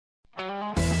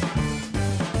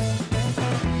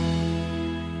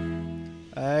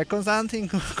Constantin,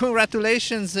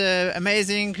 congratulations!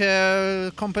 Amazing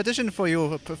competition for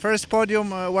you. First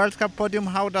podium, World Cup podium.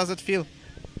 How does it feel?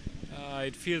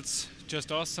 It feels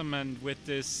just awesome, and with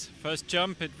this first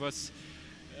jump, it was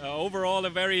overall a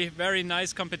very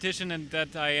nice competition, and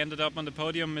that I ended up on the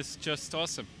podium is just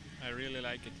awesome. I really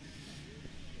like it.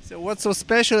 So, what's so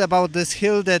special about this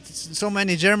hill that so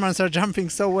many Germans are jumping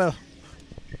so well?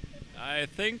 I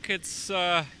think it's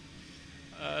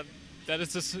that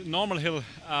it's a normal hill.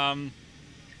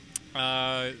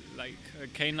 Like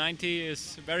K90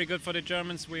 is very good for the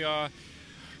Germans. We are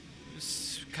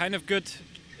kind of good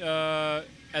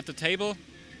at the table,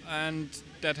 and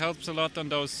that helps a lot on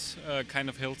those kind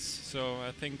of hills. So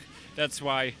I think that's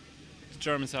why the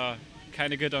Germans are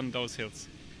kind of good on those hills.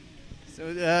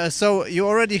 So you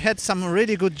already had some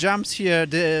really good jumps here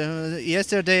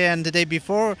yesterday and the day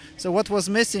before. So what was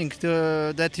missing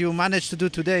that you managed to do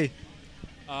today?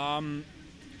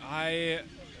 I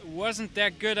wasn't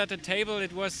that good at the table.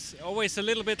 It was always a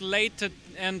little bit late,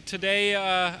 and today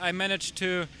I managed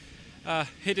to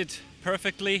hit it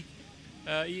perfectly,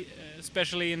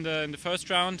 especially in the first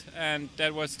round, and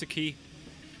that was the key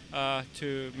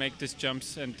to make these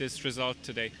jumps and this result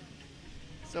today.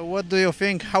 So what do you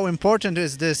think? How important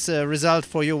is this result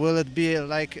for you? Will it be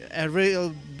like a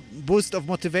real boost of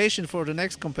motivation for the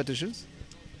next competitions?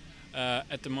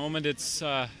 At the moment, it's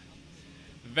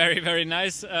very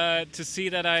nice to see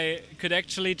that I could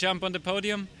actually jump on the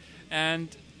podium, and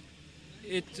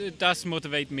it does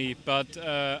motivate me. But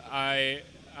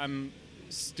I'm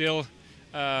still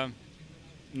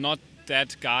not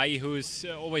that guy who's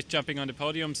always jumping on the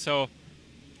podium. So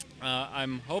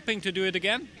I'm hoping to do it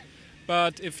again.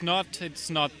 But if not, it's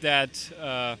not that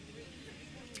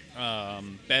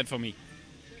bad for me.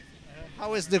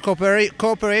 How is the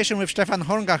cooperation with Stefan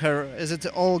Horngacher? Is it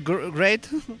all great?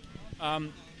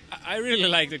 I really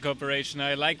like the cooperation.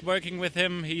 I like working with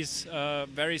him. He's a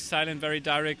very silent, very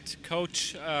direct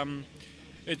coach.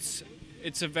 It's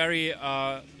a very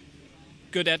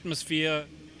good atmosphere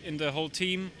in the whole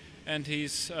team, and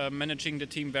he's managing the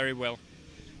team very well.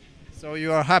 So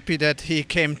you are happy that he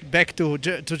came back to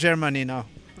Germany now?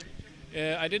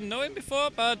 I didn't know him before,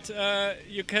 but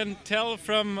you can tell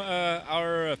from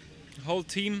our whole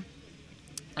team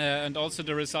and also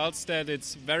the results that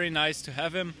it's very nice to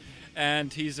have him,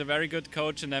 and he's a very good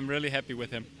coach, and I'm really happy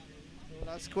with him.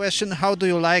 Last question, how do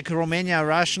you like Romania,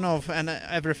 Rashnov and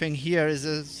everything here? Is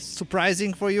it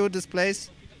surprising for you, this place?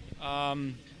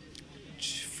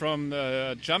 From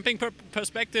a jumping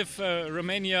perspective,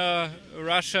 Romania,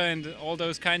 Russia and all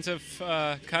those kinds of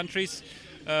countries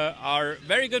are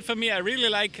very good for me. I really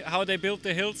like how they build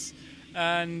the hills,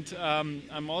 and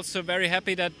I'm also very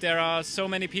happy that there are so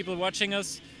many people watching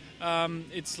us.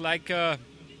 It's like a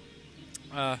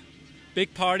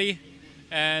big party,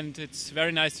 and it's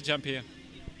very nice to jump here.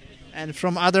 And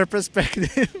from other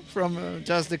perspective, from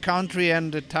just the country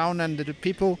and the town and the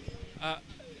people?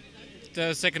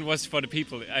 The second was for the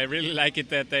people. I really like it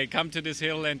that they come to this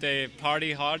hill and they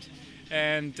party hard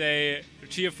and they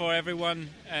cheer for everyone,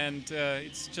 and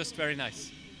it's just very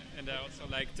nice. And I also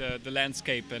like the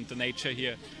landscape and the nature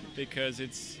here, because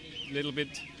it's a little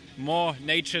bit more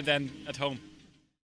nature than at home.